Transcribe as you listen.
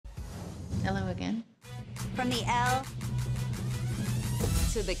Hello again. From the L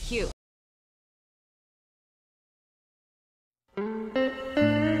to the Q.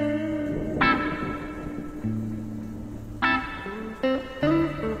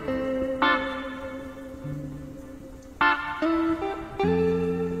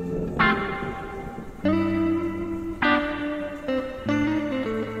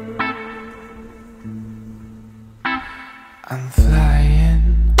 I'm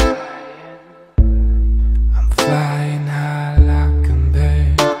flying high like a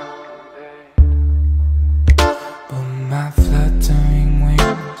bird, but my fluttering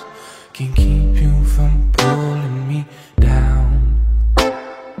wings can keep you from pulling me down.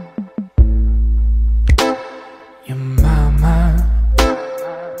 Your mama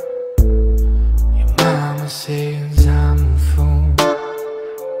says I'm a fool,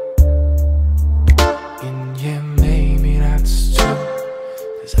 and yeah, maybe that's true,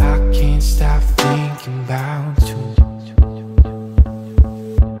 'cause I can't stop thinking about you.